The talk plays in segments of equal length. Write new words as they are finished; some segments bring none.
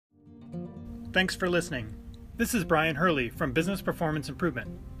Thanks for listening. This is Brian Hurley from Business Performance Improvement.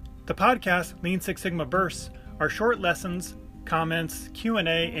 The podcast Lean Six Sigma Bursts are short lessons, comments,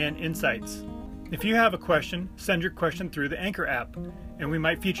 Q&A, and insights. If you have a question, send your question through the Anchor app, and we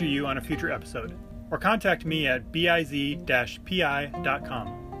might feature you on a future episode. Or contact me at biz-pi.com.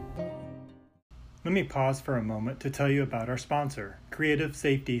 Let me pause for a moment to tell you about our sponsor, Creative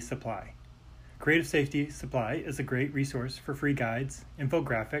Safety Supply. Creative Safety Supply is a great resource for free guides,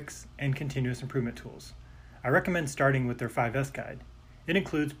 infographics, and continuous improvement tools. I recommend starting with their 5S guide. It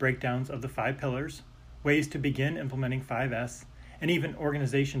includes breakdowns of the 5 pillars, ways to begin implementing 5S, and even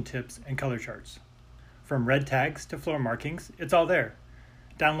organization tips and color charts. From red tags to floor markings, it's all there.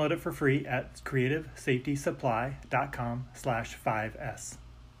 Download it for free at creativesafetysupply.com/5S.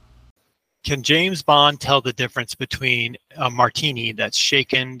 Can James Bond tell the difference between a martini that's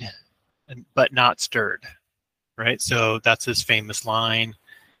shaken but not stirred? Right? So that's his famous line.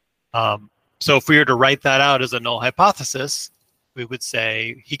 So if we were to write that out as a null hypothesis, we would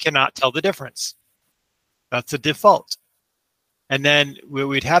say he cannot tell the difference. That's a default. And then what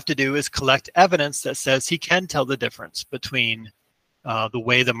we'd have to do is collect evidence that says he can tell the difference between the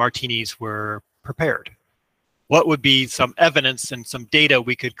way the martinis were prepared. What would be some evidence and some data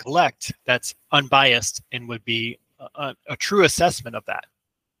we could collect that's unbiased and would be a true assessment of that?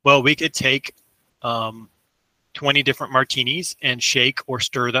 Well, we could take 20 different martinis and shake or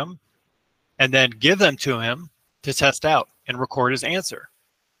stir them, and then give them to him to test out and record his answer.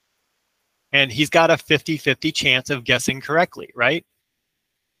 And he's got a 50-50 chance of guessing correctly, right?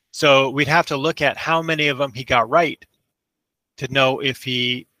 So we'd have to look at how many of them he got right to know if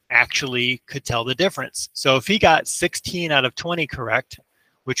he actually could tell the difference. So if he got 16 out of 20 correct,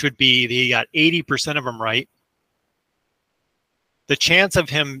 which would be he got 80% of them right, the chance of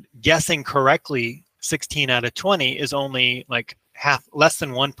him guessing correctly 16 out of 20 is only like less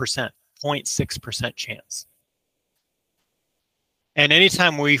than 1%, 0.6% chance. And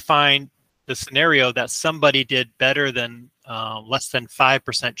anytime we find the scenario that somebody did better than less than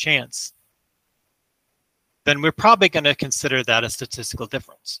 5% chance, then we're probably going to consider that a statistical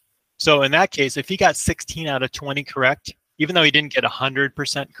difference. So in that case, if he got 16 out of 20 correct, even though he didn't get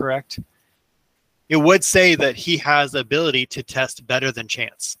 100% correct, it would say that he has the ability to test better than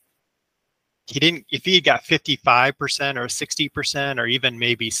chance. If he got 55% or 60% or even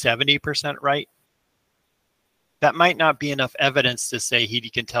maybe 70% right, that might not be enough evidence to say he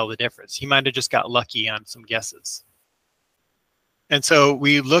can tell the difference. He might have just got lucky on some guesses. And so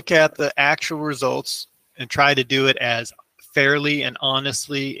we look at the actual results and try to do it as fairly and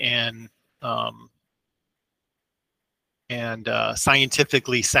honestly and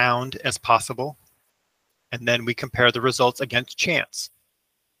scientifically sound as possible. And then we compare the results against chance.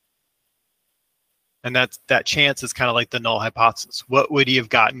 And that chance is kind of like the null hypothesis. What would he have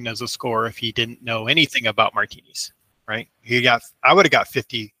gotten as a score if he didn't know anything about martinis, right? I would have got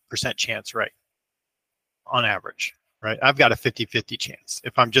 50% chance right on average, right? I've got a 50-50 chance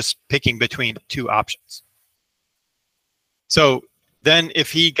if I'm just picking between 2 options. So then if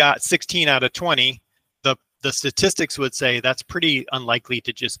he got 16 out of 20, the statistics would say that's pretty unlikely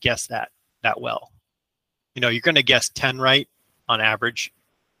to just guess that well. You know, you're going to guess 10 right on average.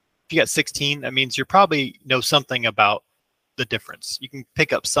 If you got 16, that means you probably know something about the difference. You can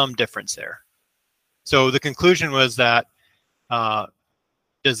pick up some difference there. So the conclusion was that it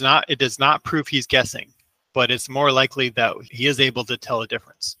does not prove he's guessing, but it's more likely that he is able to tell a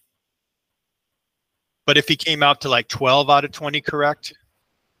difference. But if he came out to like 12 out of 20 correct,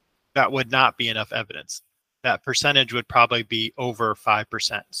 that would not be enough evidence. That percentage would probably be over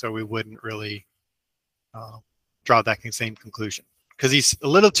 5%. So we wouldn't really draw that same conclusion because he's a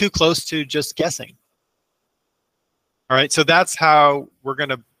little too close to just guessing. All right, so that's how we're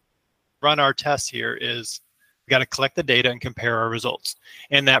going to run our tests here is we got to collect the data and compare our results.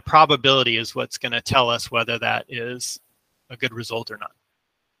 And that probability is what's going to tell us whether that is a good result or not.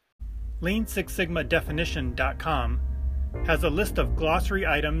 Lean6sigmadefinition.com has a list of glossary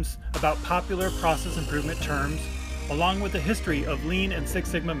items about popular process improvement terms, along with a history of Lean and Six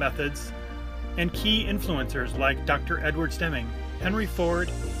Sigma methods, and key influencers like Dr. Edward Stemming, Henry Ford,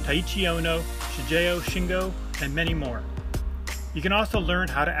 Taiichi Ohno, Shigeo Shingo, and many more. You can also learn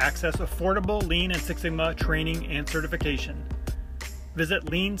how to access affordable Lean and Six Sigma training and certification. Visit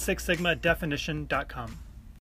Lean6sigmadefinition.com.